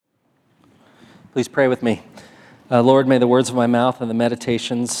Please pray with me. Lord, may the words of my mouth and the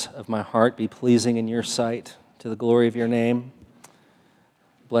meditations of my heart be pleasing in your sight, to the glory of your name.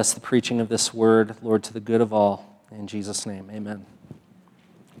 Bless the preaching of this word, Lord, to the good of all. In Jesus' name, amen.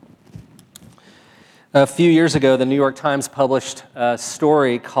 A few years ago, the New York Times published a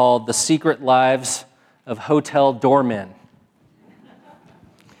story called The Secret Lives of Hotel Doormen.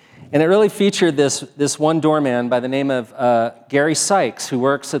 And it really featured this one doorman by the name of Gary Sykes, who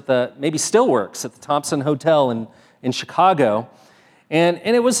maybe still works at the Thompson Hotel in Chicago. And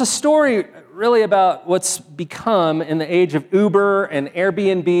it was a story really about what's become in the age of Uber and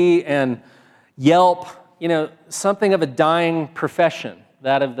Airbnb and Yelp, something of a dying profession,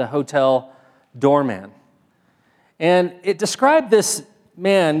 that of the hotel doorman. And it described this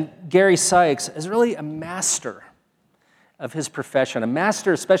man, Gary Sykes, as really a master of his profession, a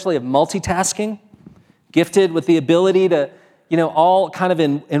master especially of multitasking, gifted with the ability to, all kind of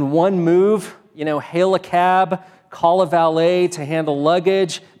in one move, hail a cab, call a valet to handle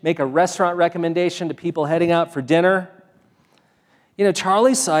luggage, make a restaurant recommendation to people heading out for dinner.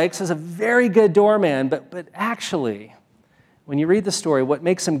 Charlie Sykes is a very good doorman, but actually, when you read the story, what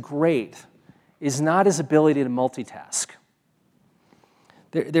makes him great is not his ability to multitask.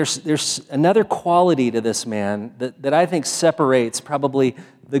 There's another quality to this man that I think separates probably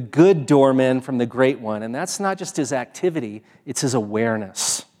the good doorman from the great one, and that's not just his activity, it's his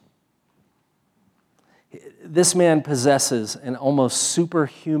awareness. This man possesses an almost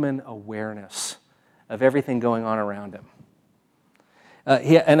superhuman awareness of everything going on around him.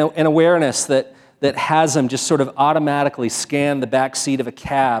 An awareness that has him just sort of automatically scan the back seat of a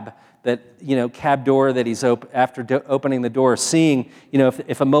cab, cab door that he's after opening the door, seeing,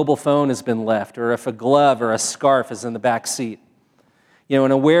 if a mobile phone has been left, or if a glove or a scarf is in the back seat. An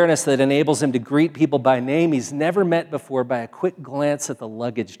awareness that enables him to greet people by name he's never met before by a quick glance at the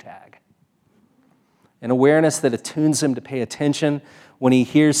luggage tag. An awareness that attunes him to pay attention when he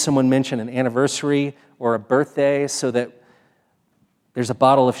hears someone mention an anniversary or a birthday, so that there's a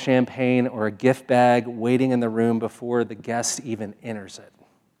bottle of champagne or a gift bag waiting in the room before the guest even enters it.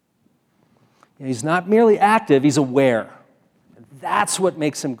 He's not merely active, he's aware. That's what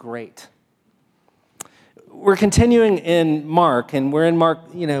makes him great. We're continuing in Mark, and we're in Mark,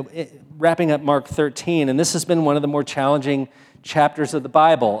 wrapping up Mark 13, and this has been one of the more challenging chapters of the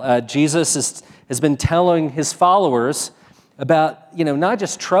Bible. Jesus has been telling his followers about, not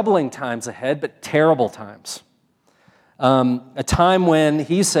just troubling times ahead, but terrible times. A time when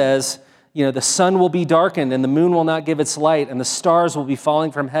he says, the sun will be darkened and the moon will not give its light and the stars will be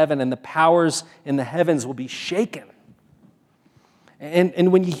falling from heaven and the powers in the heavens will be shaken.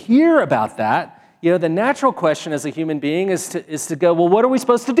 And when you hear about that, the natural question as a human being is to go, well, what are we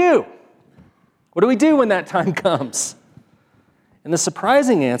supposed to do? What do we do when that time comes? And the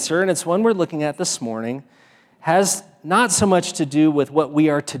surprising answer, and it's one we're looking at this morning, has not so much to do with what we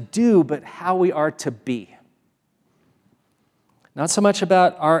are to do, but how we are to be. Not so much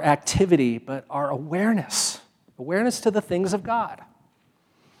about our activity, but our awareness to the things of God.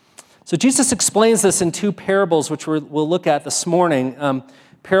 So Jesus explains this in two parables, which we'll look at this morning,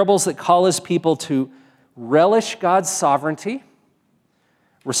 parables that call his people to relish God's sovereignty,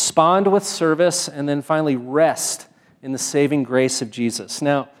 respond with service, and then finally rest in the saving grace of Jesus.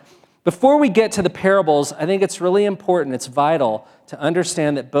 Now, before we get to the parables, I think it's really important, it's vital to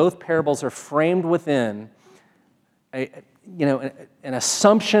understand that both parables are framed within an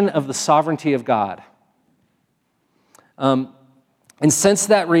assumption of the sovereignty of God. And since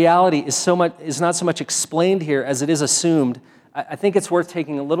that reality is not so much explained here as it is assumed, I think it's worth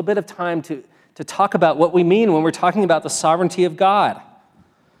taking a little bit of time to talk about what we mean when we're talking about the sovereignty of God.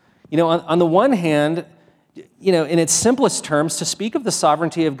 On the one hand, in its simplest terms, to speak of the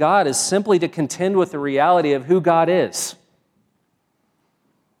sovereignty of God is simply to contend with the reality of who God is.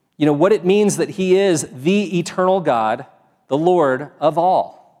 What it means that he is the eternal God, the Lord of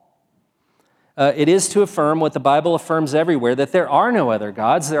all. It is to affirm what the Bible affirms everywhere, that there are no other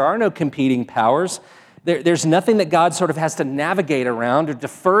gods, there are no competing powers, there's nothing that God sort of has to navigate around or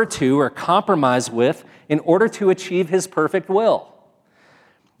defer to or compromise with in order to achieve his perfect will.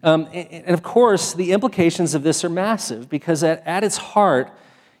 And of course, the implications of this are massive, because at its heart,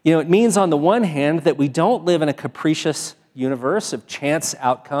 it means on the one hand that we don't live in a capricious universe of chance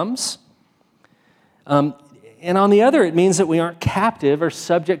outcomes. And on the other, it means that we aren't captive or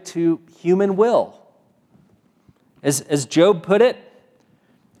subject to human will. As Job put it,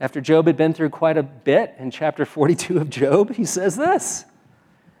 after Job had been through quite a bit in chapter 42 of Job, he says this: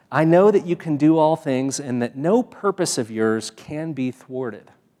 I know that you can do all things and that no purpose of yours can be thwarted.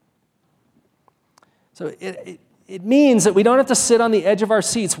 So it It means that we don't have to sit on the edge of our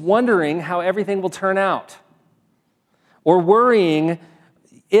seats wondering how everything will turn out, or worrying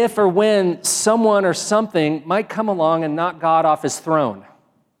if or when someone or something might come along and knock God off his throne.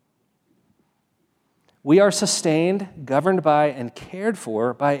 We are sustained, governed by, and cared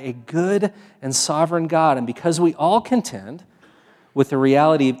for by a good and sovereign God. And because we all contend with the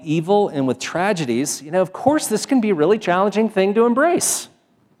reality of evil and with tragedies, of course this can be a really challenging thing to embrace.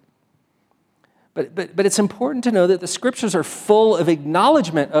 But it's important to know that the Scriptures are full of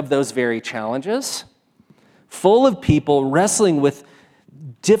acknowledgement of those very challenges, full of people wrestling with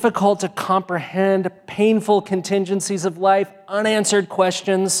difficult to comprehend, painful contingencies of life, unanswered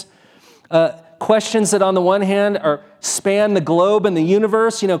questions, questions that on the one hand span the globe and the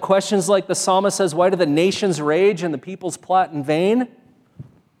universe, questions like the psalmist says, why do the nations rage and the peoples plot in vain?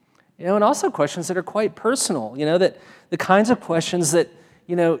 And also questions that are quite personal, that the kinds of questions that,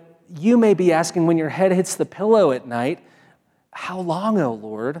 you may be asking when your head hits the pillow at night, how long, O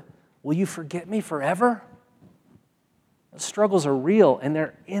Lord, will you forget me forever? Those struggles are real, and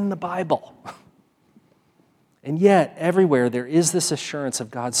they're in the Bible. And yet, everywhere, there is this assurance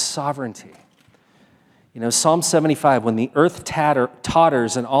of God's sovereignty. Psalm 75, when the earth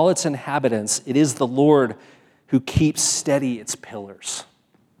totters and all its inhabitants, it is the Lord who keeps steady its pillars.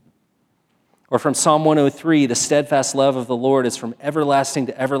 Or from Psalm 103, the steadfast love of the Lord is from everlasting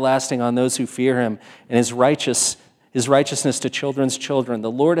to everlasting on those who fear him, and his righteousness to children's children. The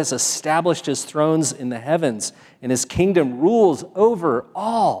Lord has established his thrones in the heavens, and his kingdom rules over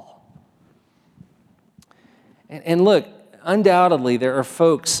all. And look, undoubtedly, there are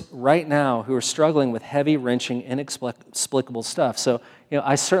folks right now who are struggling with heavy, wrenching, inexplicable stuff. So,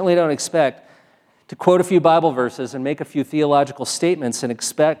 I certainly don't expect to quote a few Bible verses and make a few theological statements and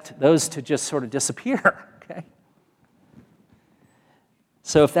expect those to just sort of disappear, okay?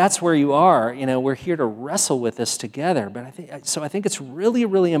 So if that's where you are, we're here to wrestle with this together. But I think it's really,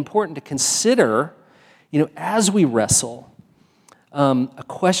 really important to consider, as we wrestle, a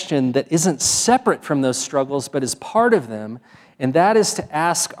question that isn't separate from those struggles, but is part of them, and that is to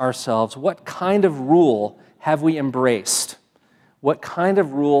ask ourselves, what kind of rule have we embraced? What kind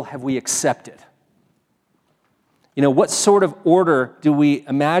of rule have we accepted? What sort of order do we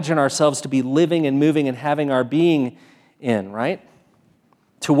imagine ourselves to be living and moving and having our being in, right?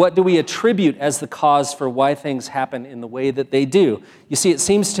 To what do we attribute as the cause for why things happen in the way that they do? You see, it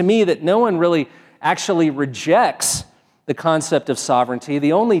seems to me that no one really actually rejects the concept of sovereignty.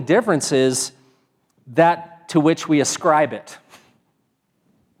 The only difference is that to which we ascribe it.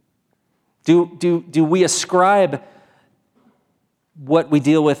 Do we ascribe what we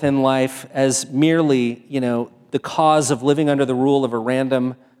deal with in life as merely, the cause of living under the rule of a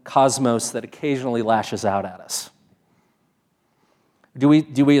random cosmos that occasionally lashes out at us? Do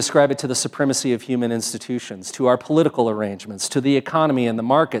we ascribe it to the supremacy of human institutions, to our political arrangements, to the economy and the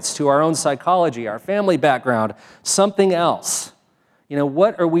markets, to our own psychology, our family background, something else?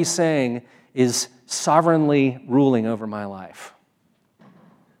 What are we saying is sovereignly ruling over my life?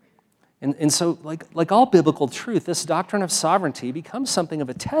 And so, like all biblical truth, this doctrine of sovereignty becomes something of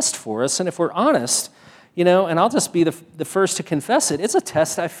a test for us. And if we're honest, and I'll just be the first to confess it, it's a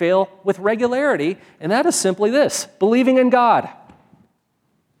test I fail with regularity, and that is simply this: believing in God.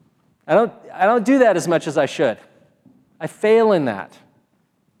 I don't do that as much as I should. I fail in that.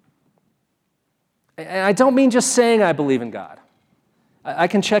 And I don't mean just saying I believe in God. I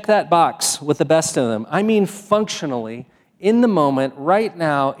can check that box with the best of them. I mean functionally, in the moment, right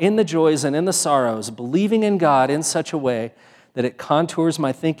now, in the joys and in the sorrows, believing in God in such a way that it contours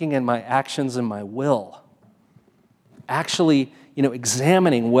my thinking and my actions and my will. Actually,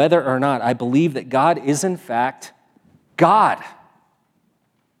 examining whether or not I believe that God is in fact God.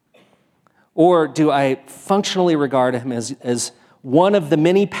 Or do I functionally regard him as one of the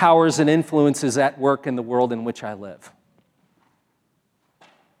many powers and influences at work in the world in which I live?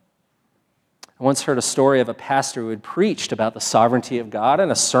 I once heard a story of a pastor who had preached about the sovereignty of God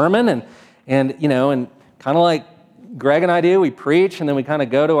in a sermon, and kind of like Greg and I do, we preach and then we kind of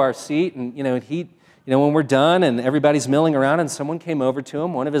go to our seat, and when we're done and everybody's milling around, and someone came over to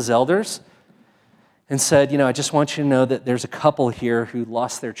him, one of his elders, and said, I just want you to know that there's a couple here who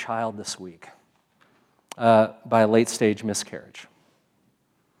lost their child this week by a late-stage miscarriage.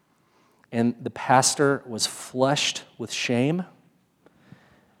 And the pastor was flushed with shame,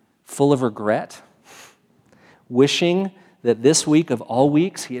 full of regret, wishing that this week of all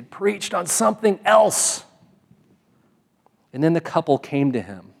weeks he had preached on something else. And then the couple came to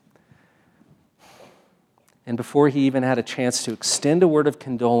him. And before he even had a chance to extend a word of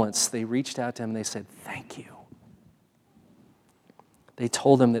condolence, they reached out to him and they said, "Thank you." They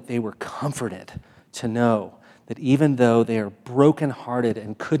told him that they were comforted to know that even though they are brokenhearted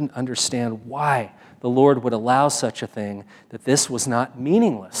and couldn't understand why the Lord would allow such a thing, that this was not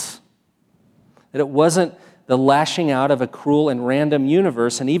meaningless. That it wasn't the lashing out of a cruel and random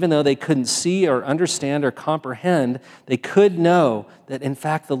universe, and even though they couldn't see or understand or comprehend, they could know that in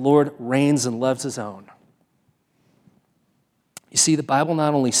fact the Lord reigns and loves his own. You see, the Bible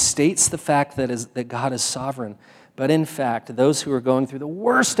not only states the fact that God is sovereign, but in fact, those who are going through the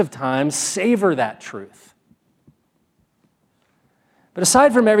worst of times savor that truth. But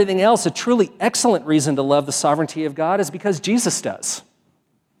aside from everything else, a truly excellent reason to love the sovereignty of God is because Jesus does.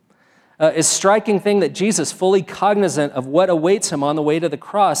 A striking thing that Jesus, fully cognizant of what awaits him on the way to the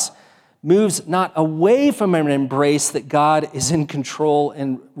cross, moves not away from an embrace that God is in control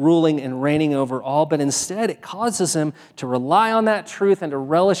and ruling and reigning over all, but instead it causes him to rely on that truth and to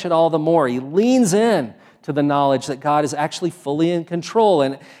relish it all the more. He leans in to the knowledge that God is actually fully in control.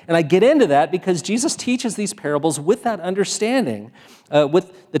 And I get into that because Jesus teaches these parables with that understanding,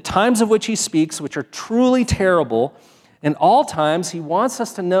 with the times of which he speaks, which are truly terrible, and all times he wants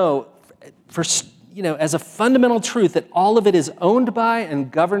us to know, as a fundamental truth, that all of it is owned by and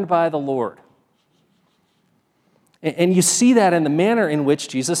governed by the Lord. And you see that in the manner in which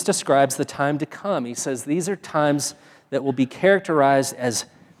Jesus describes the time to come. He says these are times that will be characterized as,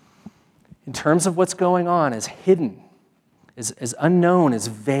 in terms of what's going on, as hidden, as unknown, as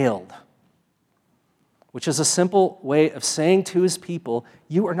veiled, which is a simple way of saying to his people,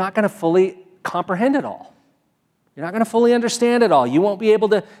 you are not going to fully comprehend it all. You're not going to fully understand it all. You won't be able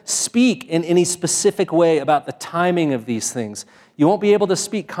to speak in any specific way about the timing of these things. You won't be able to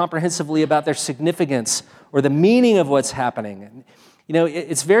speak comprehensively about their significance or the meaning of what's happening.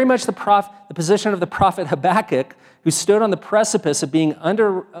 It's very much the position of the prophet Habakkuk, who stood on the precipice of being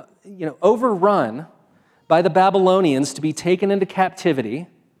overrun by the Babylonians to be taken into captivity.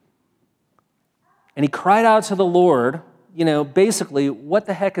 And he cried out to the Lord, basically, what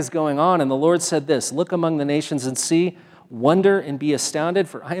the heck is going on? And the Lord said this, look among the nations and see, wonder and be astounded,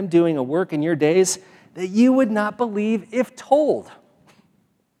 for I am doing a work in your days that you would not believe if told.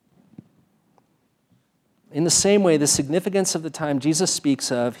 In the same way, the significance of the time Jesus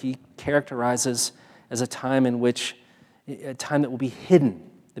speaks of, he characterizes as a time that will be hidden.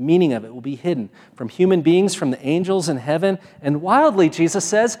 The meaning of it will be hidden from human beings, from the angels in heaven, and wildly, Jesus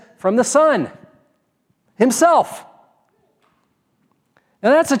says, from the Son himself. Now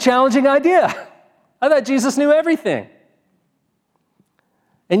that's a challenging idea. I thought Jesus knew everything.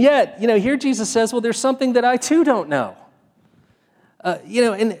 And yet, here Jesus says, well, there's something that I too don't know.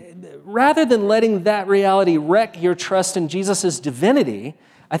 And rather than letting that reality wreck your trust in Jesus' divinity,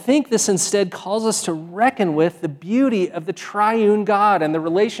 I think this instead calls us to reckon with the beauty of the triune God and the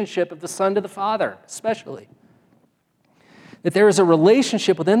relationship of the Son to the Father, especially. That there is a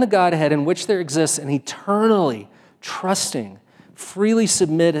relationship within the Godhead in which there exists an eternally trusting, freely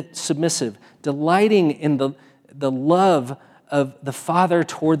submissive, delighting in the love of the Father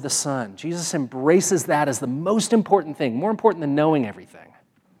toward the Son. Jesus embraces that as the most important thing, more important than knowing everything.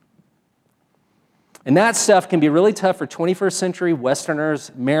 And that stuff can be really tough for 21st century Westerners,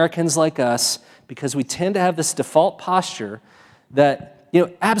 Americans like us, because we tend to have this default posture that,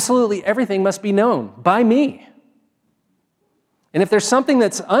 absolutely everything must be known by me. And if there's something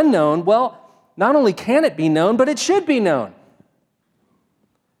that's unknown, well, not only can it be known, but it should be known.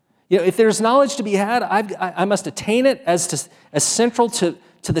 If there's knowledge to be had, I must attain it as central to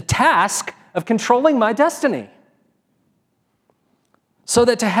the task of controlling my destiny. So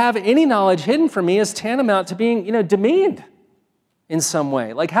that to have any knowledge hidden from me is tantamount to being, demeaned in some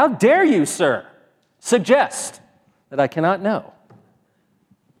way. Like, how dare you, sir, suggest that I cannot know?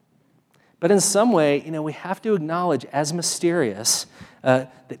 But in some way, we have to acknowledge as mysterious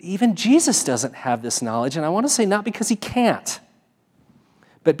that even Jesus doesn't have this knowledge. And I want to say not because he can't,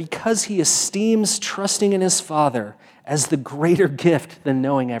 but because he esteems trusting in his Father as the greater gift than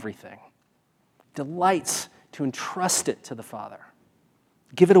knowing everything. Delights to entrust it to the Father.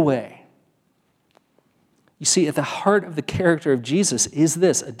 Give it away. You see, at the heart of the character of Jesus is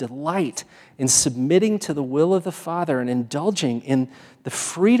this, a delight in submitting to the will of the Father and indulging in the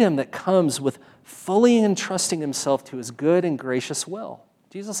freedom that comes with fully entrusting himself to his good and gracious will.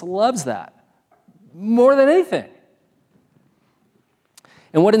 Jesus loves that more than anything.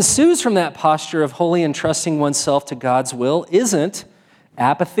 And what ensues from that posture of wholly entrusting oneself to God's will isn't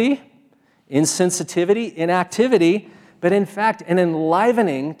apathy, insensitivity, inactivity, but in fact, an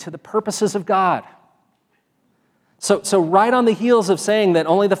enlivening to the purposes of God. So right on the heels of saying that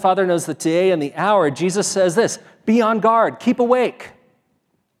only the Father knows the day and the hour, Jesus says this, be on guard, keep awake.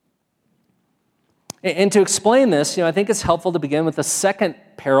 And to explain this, I think it's helpful to begin with the second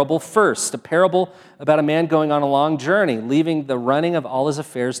parable first, a parable about a man going on a long journey, leaving the running of all his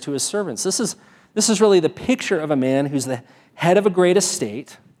affairs to his servants. This is really the picture of a man who's the head of a great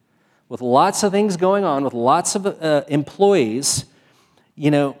estate, with lots of things going on, with lots of employees,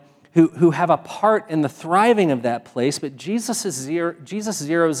 who have a part in the thriving of that place. But Jesus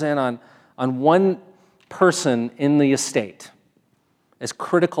zeroes in on one person in the estate as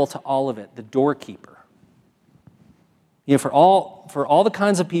critical to all of it, the doorkeeper. For all the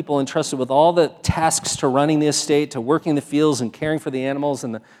kinds of people entrusted with all the tasks to running the estate, to working the fields and caring for the animals,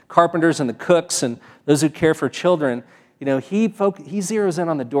 and the carpenters and the cooks and those who care for children, he zeroes in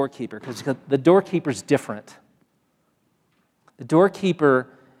on the doorkeeper because the doorkeeper's different. The doorkeeper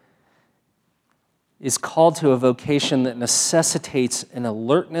is called to a vocation that necessitates an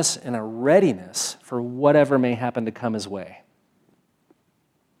alertness and a readiness for whatever may happen to come his way.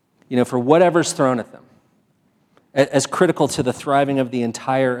 For whatever's thrown at them, as critical to the thriving of the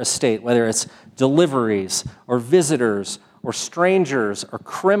entire estate, whether it's deliveries or visitors or strangers or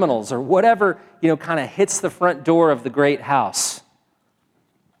criminals or whatever, kind of hits the front door of the great house.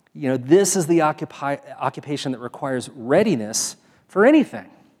 This is the occupation that requires readiness for anything.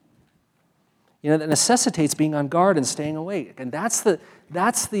 That necessitates being on guard and staying awake. And that's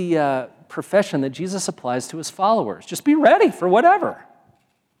the profession that Jesus applies to his followers. Just be ready for whatever.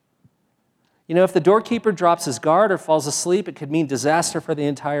 If the doorkeeper drops his guard or falls asleep, it could mean disaster for the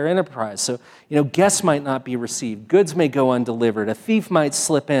entire enterprise. So, guests might not be received. Goods may go undelivered. A thief might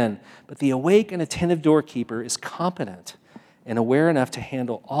slip in. But the awake and attentive doorkeeper is competent and aware enough to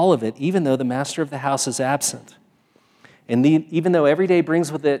handle all of it, even though the master of the house is absent. And even though every day brings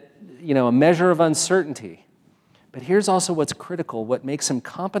with it, a measure of uncertainty. But here's also what's critical, what makes him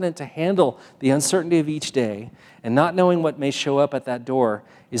competent to handle the uncertainty of each day and not knowing what may show up at that door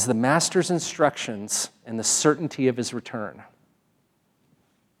is the master's instructions and the certainty of his return.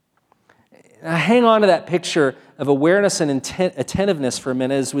 Now, hang on to that picture of awareness and attentiveness for a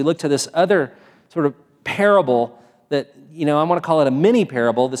minute as we look to this other sort of parable that, I want to call it a mini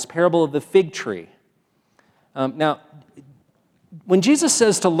parable, this parable of the fig tree. Now, when Jesus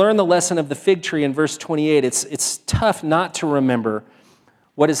says to learn the lesson of the fig tree in verse 28, it's tough not to remember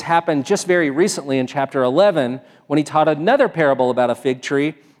what has happened just very recently in chapter 11 when he taught another parable about a fig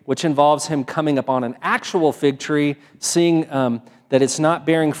tree, which involves him coming upon an actual fig tree, seeing that it's not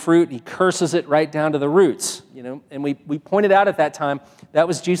bearing fruit. He curses it right down to the roots. And we pointed out at that time that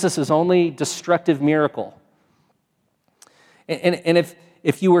was Jesus' only destructive miracle. And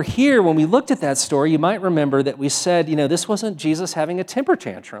if you were here when we looked at that story, you might remember that we said, this wasn't Jesus having a temper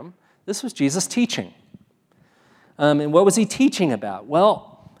tantrum. This was Jesus teaching. And what was he teaching about?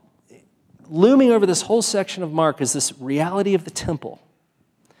 Well, looming over this whole section of Mark is this reality of the temple.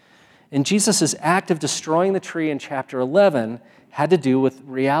 And Jesus' act of destroying the tree in chapter 11 had to do with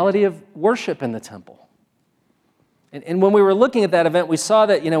reality of worship in the temple. And when we were looking at that event, we saw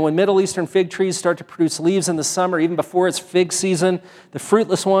that, when Middle Eastern fig trees start to produce leaves in the summer, even before it's fig season, the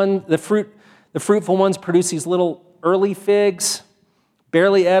fruitful ones produce these little early figs,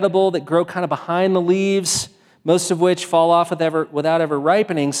 barely edible, that grow kind of behind the leaves, most of which fall off without ever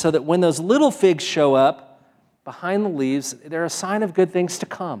ripening, so that when those little figs show up behind the leaves, they're a sign of good things to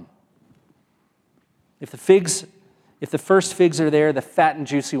come. If the first figs are there, the fat and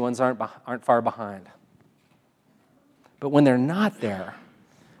juicy ones aren't far behind. But when they're not there,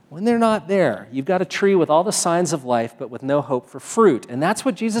 you've got a tree with all the signs of life, but with no hope for fruit. And that's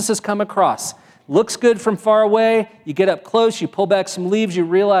what Jesus has come across. Looks good from far away. You get up close, you pull back some leaves, you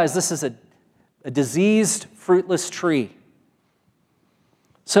realize this is a diseased, fruitless tree.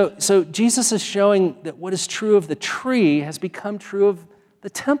 So Jesus is showing that what is true of the tree has become true of the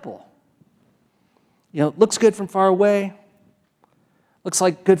temple. It looks good from far away. Looks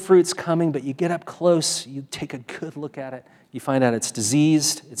like good fruit's coming, but you get up close, you take a good look at it, you find out it's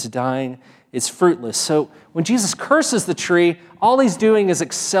diseased, it's dying, it's fruitless. So when Jesus curses the tree, all he's doing is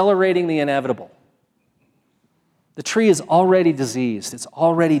accelerating the inevitable. The tree is already diseased, it's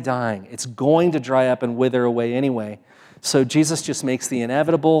already dying, it's going to dry up and wither away anyway. So Jesus just makes the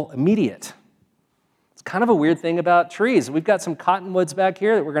inevitable immediate. It's kind of a weird thing about trees. We've got some cottonwoods back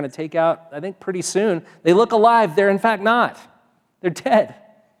here that we're going to take out, I think, pretty soon. They look alive, they're in fact not. They're dead.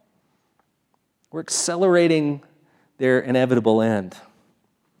 We're accelerating their inevitable end.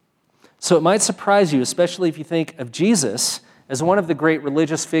 So it might surprise you, especially if you think of Jesus as one of the great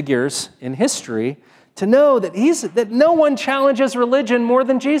religious figures in history, to know that no one challenges religion more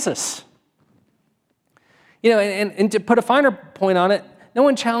than Jesus. And to put a finer point on it, no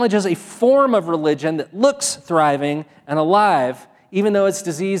one challenges a form of religion that looks thriving and alive, even though it's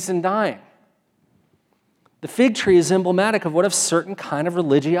diseased and dying. The fig tree is emblematic of what a certain kind of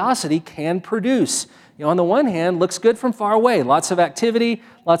religiosity can produce. On the one hand, looks good from far away. Lots of activity,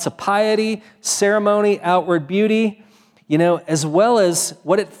 lots of piety, ceremony, outward beauty, as well as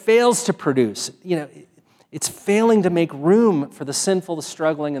what it fails to produce. It's failing to make room for the sinful, the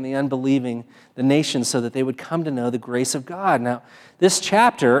struggling, and the unbelieving, the nations, so that they would come to know the grace of God. Now, this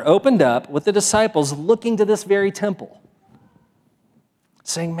chapter opened up with the disciples looking to this very temple,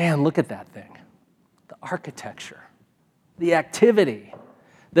 saying, man, look at that thing. The architecture, the activity,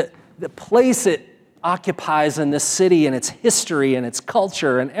 the place it occupies in this city and its history and its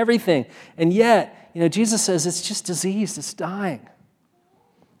culture and everything. And yet, Jesus says it's just diseased, it's dying.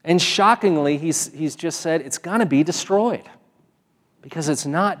 And shockingly, he's just said it's going to be destroyed because it's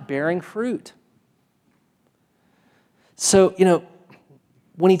not bearing fruit. So,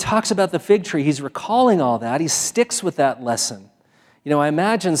 when he talks about the fig tree, he's recalling all that. He sticks with that lesson. I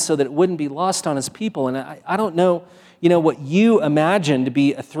imagine so that it wouldn't be lost on his people. And I don't know, what you imagine to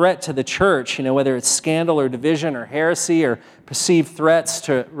be a threat to the church, whether it's scandal or division or heresy or perceived threats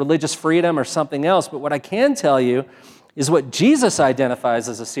to religious freedom or something else. But what I can tell you is what Jesus identifies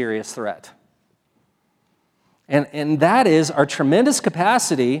as a serious threat. And that is our tremendous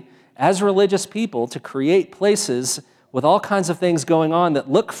capacity as religious people to create places with all kinds of things going on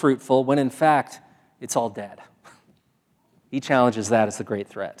that look fruitful when in fact it's all dead. He challenges that as the great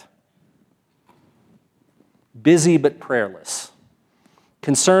threat. Busy but prayerless.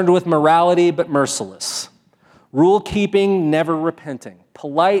 Concerned with morality but merciless. Rule-keeping, never repenting.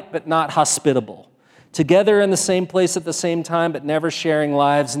 Polite but not hospitable. Together in the same place at the same time, but never sharing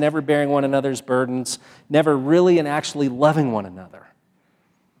lives, never bearing one another's burdens, never really and actually loving one another.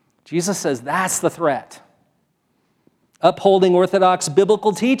 Jesus says that's the threat. Upholding orthodox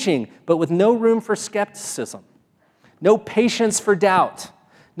biblical teaching, but with no room for skepticism, no patience for doubt,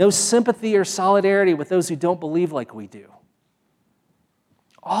 no sympathy or solidarity with those who don't believe like we do.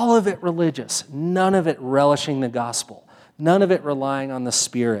 All of it religious, none of it relishing the gospel, none of it relying on the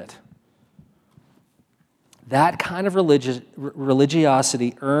Spirit. That kind of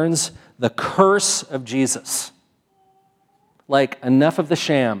religiosity earns the curse of Jesus. Like enough of the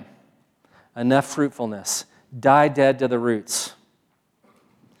sham, enough fruitfulness, die dead to the roots.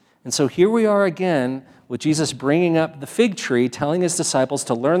 And so here we are again with Jesus bringing up the fig tree, telling his disciples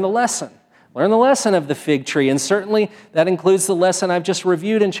to learn the lesson. Learn the lesson of the fig tree, and certainly that includes the lesson I've just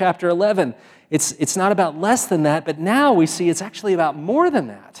reviewed in chapter 11. It's not about less than that, but now we see it's actually about more than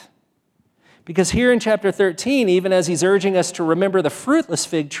that. Because here in chapter 13, even as he's urging us to remember the fruitless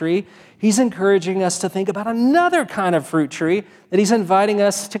fig tree, he's encouraging us to think about another kind of fruit tree that he's inviting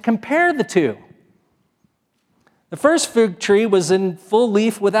us to compare the two. The first fig tree was in full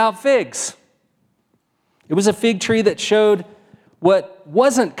leaf without figs. It was a fig tree that showed what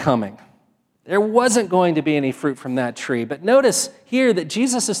wasn't coming. There wasn't going to be any fruit from that tree. But notice here that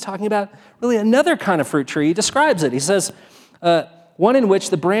Jesus is talking about really another kind of fruit tree. He describes it. He says, one in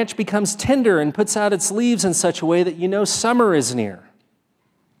which the branch becomes tender and puts out its leaves in such a way that you know summer is near.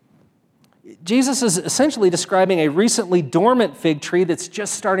 Jesus is essentially describing a recently dormant fig tree that's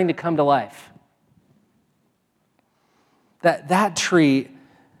just starting to come to life. That tree,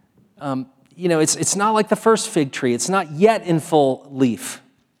 it's not like the first fig tree. It's not yet in full leaf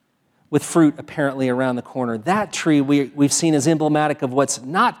with fruit apparently around the corner. That tree we've seen as emblematic of what's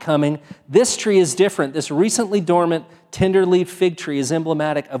not coming. This tree is different. This recently dormant, tender leaf fig tree is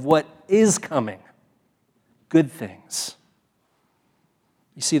emblematic of what is coming. Good things.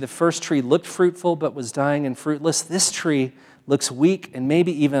 You see, the first tree looked fruitful but was dying and fruitless. This tree looks weak and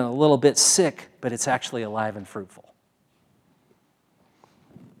maybe even a little bit sick, but it's actually alive and fruitful.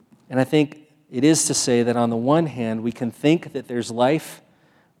 And I think it is to say that on the one hand, we can think that there's life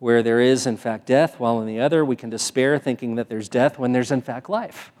where there is, in fact, death, while on the other, we can despair thinking that there's death when there's, in fact,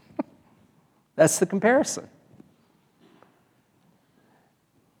 life. That's the comparison.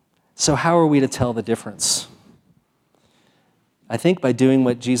 So how are we to tell the difference? I think by doing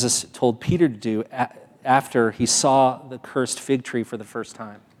what Jesus told Peter to do after he saw the cursed fig tree for the first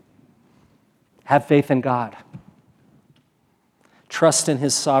time. Have faith in God. Trust in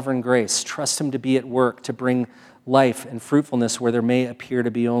his sovereign grace. Trust him to be at work to bring life and fruitfulness where there may appear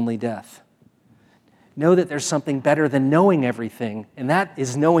to be only death. Know that there's something better than knowing everything, and that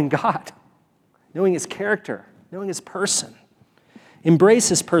is knowing God, knowing his character, knowing his person. Embrace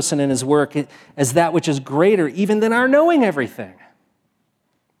his person and his work as that which is greater even than our knowing everything.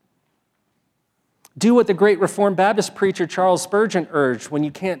 Do what the great Reformed Baptist preacher Charles Spurgeon urged: when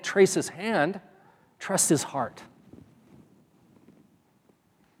you can't trace his hand, trust his heart.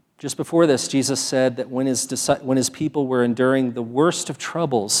 Just before this, Jesus said that when his people were enduring the worst of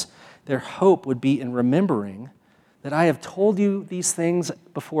troubles, their hope would be in remembering that I have told you these things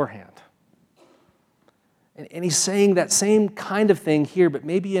beforehand. And he's saying that same kind of thing here, but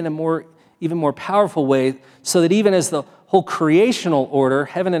maybe in a even more powerful way, so that even as the whole creational order,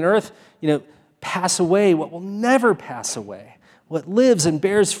 heaven and earth, pass away, what will never pass away, what lives and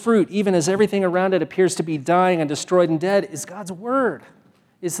bears fruit, even as everything around it appears to be dying and destroyed and dead, is God's word,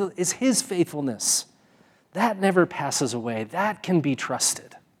 is his faithfulness. That never passes away. That can be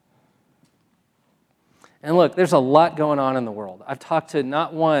trusted. And look, there's a lot going on in the world. I've talked to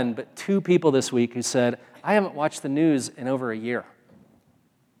not one, but two people this week who said, I haven't watched the news in over a year.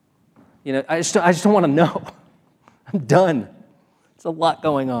 I just don't want to know. I'm done. There's a lot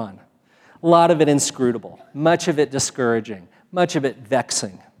going on. A lot of it inscrutable, much of it discouraging, much of it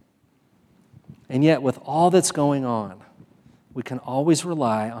vexing. And yet, with all that's going on, we can always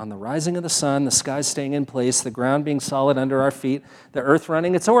rely on the rising of the sun, the sky staying in place, the ground being solid under our feet, the earth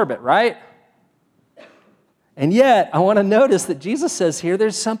running its orbit, right? And yet, I want to notice that Jesus says here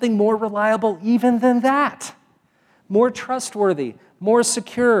there's something more reliable even than that. More trustworthy, more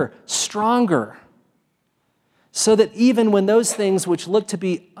secure, stronger. So that even when those things which look to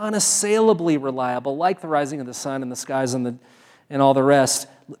be unassailably reliable, like the rising of the sun and the skies and all the rest,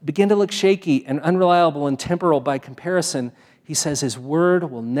 begin to look shaky and unreliable and temporal by comparison, he says his word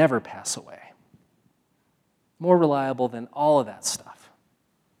will never pass away. More reliable than all of that stuff.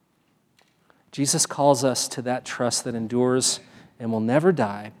 Jesus calls us to that trust that endures and will never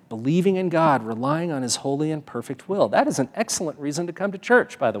die, believing in God, relying on his holy and perfect will. That is an excellent reason to come to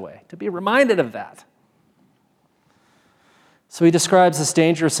church, by the way, to be reminded of that. So he describes this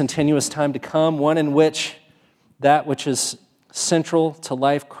dangerous and tenuous time to come, one in which that which is central to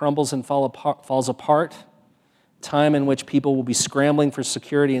life crumbles and falls apart, time in which people will be scrambling for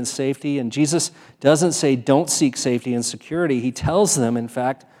security and safety. And Jesus doesn't say don't seek safety and security. He tells them, in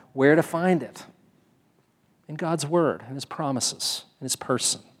fact, where to find it. In God's word, in his promises, in his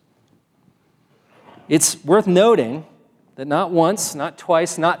person. It's worth noting that not once, not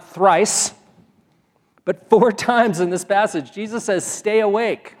twice, not thrice, but 4 times in this passage, Jesus says, stay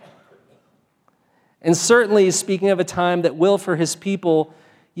awake. And certainly he's speaking of a time that will for his people,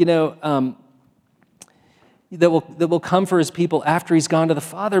 that will come for his people after he's gone to the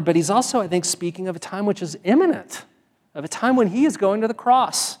Father, but he's also, I think, speaking of a time which is imminent, of a time when he is going to the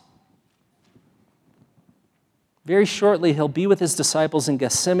cross. Very shortly, he'll be with his disciples in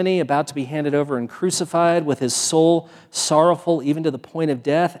Gethsemane, about to be handed over and crucified, with his soul sorrowful even to the point of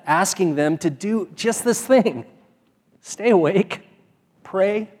death, asking them to do just this thing. Stay awake,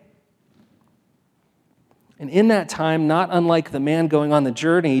 pray. And in that time, not unlike the man going on the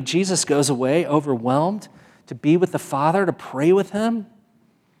journey, Jesus goes away overwhelmed to be with the Father, to pray with him.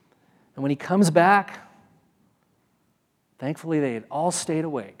 And when he comes back, thankfully they had all stayed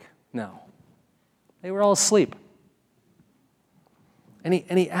awake. No, they were all asleep. And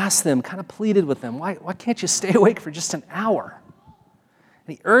he asked them, kind of pleaded with them, why can't you stay awake for just an hour?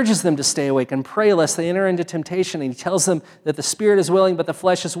 And he urges them to stay awake and pray lest they enter into temptation. And he tells them that the spirit is willing, but the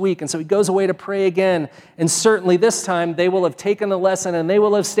flesh is weak. And so he goes away to pray again. And certainly this time they will have taken the lesson and they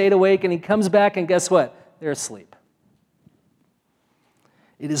will have stayed awake. And he comes back and guess what? They're asleep.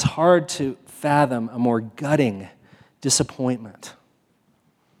 It is hard to fathom a more gutting disappointment.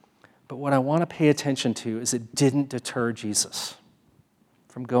 But what I want to pay attention to is it didn't deter Jesus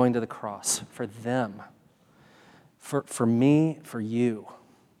from going to the cross for them, for me, for you.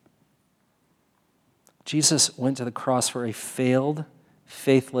 Jesus went to the cross for a failed,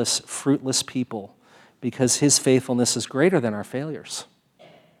 faithless, fruitless people because his faithfulness is greater than our failures.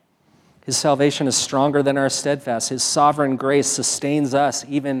 His salvation is stronger than our steadfast. His sovereign grace sustains us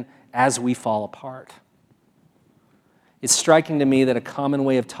even as we fall apart. It's striking to me that a common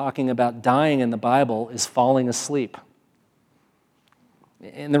way of talking about dying in the Bible is falling asleep.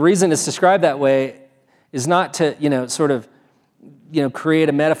 And the reason it's described that way is not to, create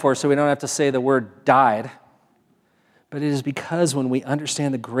a metaphor so we don't have to say the word died, but it is because when we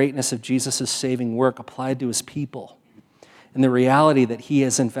understand the greatness of Jesus' saving work applied to his people and the reality that he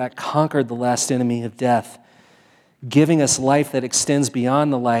has in fact conquered the last enemy of death, giving us life that extends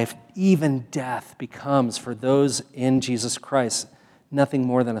beyond the life, even death becomes for those in Jesus Christ nothing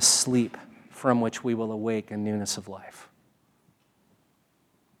more than a sleep from which we will awake in newness of life.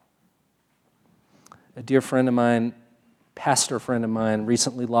 A dear friend of mine, pastor friend of mine,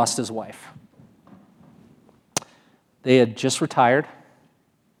 recently lost his wife. They had just retired.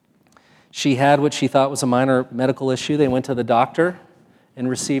 She had what she thought was a minor medical issue. They went to the doctor and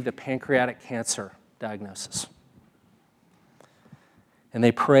received a pancreatic cancer diagnosis. And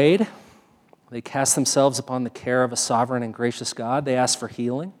they prayed. They cast themselves upon the care of a sovereign and gracious God. They asked for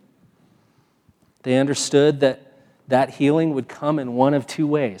healing. They understood that that healing would come in one of two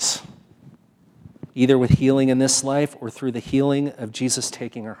ways, either with healing in this life or through the healing of Jesus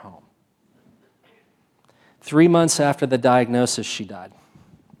taking her home. 3 months after the diagnosis, she died.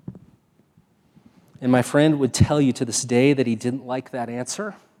 And my friend would tell you to this day that he didn't like that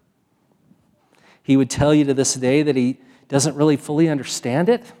answer. He would tell you to this day that he doesn't really fully understand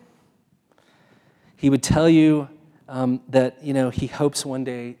it. He would tell you that, he hopes one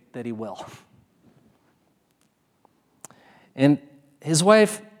day that he will. And his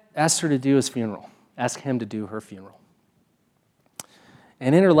wife asked her to do his funeral, asked him to do her funeral.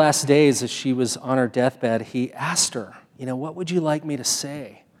 And in her last days, as she was on her deathbed, he asked her, what would you like me to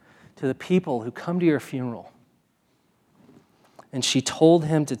say to the people who come to your funeral? And she told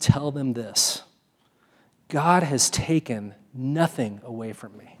him to tell them this: God has taken nothing away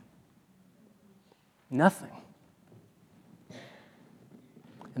from me. Nothing.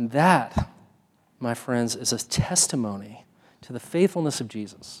 And that, my friends, is a testimony to the faithfulness of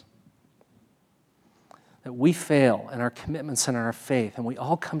Jesus. That we fail in our commitments and our faith, and we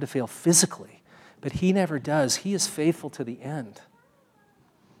all come to fail physically, but he never does. He is faithful to the end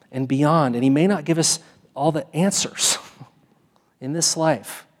and beyond, and he may not give us all the answers in this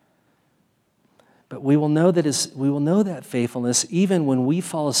life, but we will know that faithfulness even when we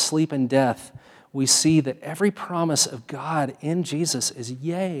fall asleep in death. We see that every promise of God in Jesus is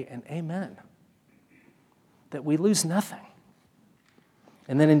yea and amen, that we lose nothing.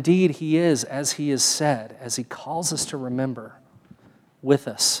 And that indeed he is, as he has said, as he calls us to remember, with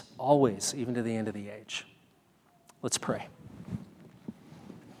us always, even to the end of the age. Let's pray.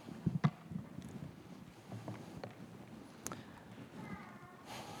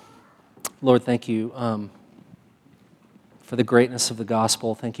 Lord, thank you for the greatness of the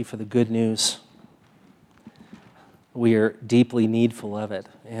gospel. Thank you for the good news. We are deeply needful of it.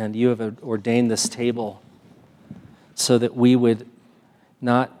 And you have ordained this table so that we would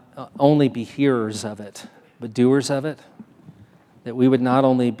not only be hearers of it, but doers of it. That we would not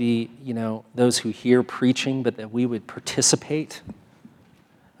only be, those who hear preaching, but that we would participate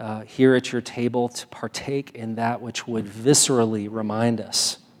here at your table to partake in that which would viscerally remind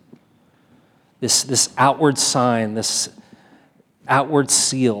us. This outward sign, this outward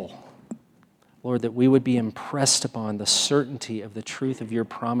seal, Lord, that we would be impressed upon the certainty of the truth of your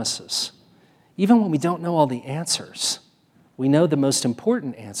promises. Even when we don't know all the answers, we know the most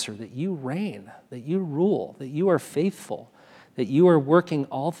important answer, that you reign, that you rule, that you are faithful, that you are working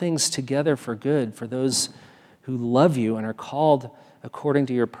all things together for good for those who love you and are called according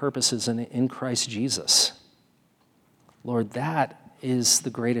to your purposes in Christ Jesus. Lord, that is the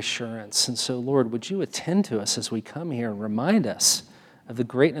great assurance. And so, Lord, would you attend to us as we come here and remind us of the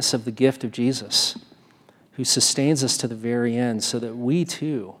greatness of the gift of Jesus, who sustains us to the very end, so that we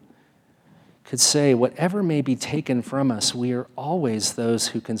too could say, whatever may be taken from us, we are always those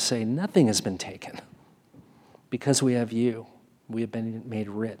who can say, nothing has been taken. Because we have you, we have been made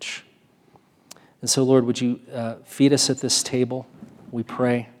rich. And so, Lord, would you feed us at this table? We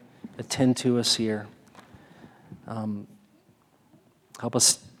pray. Attend to us here. Help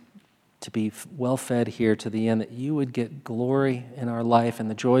us to be well fed here to the end, that you would get glory in our life and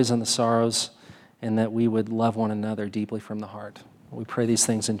the joys and the sorrows, and that we would love one another deeply from the heart. We pray these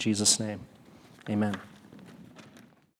things in Jesus' name. Amen.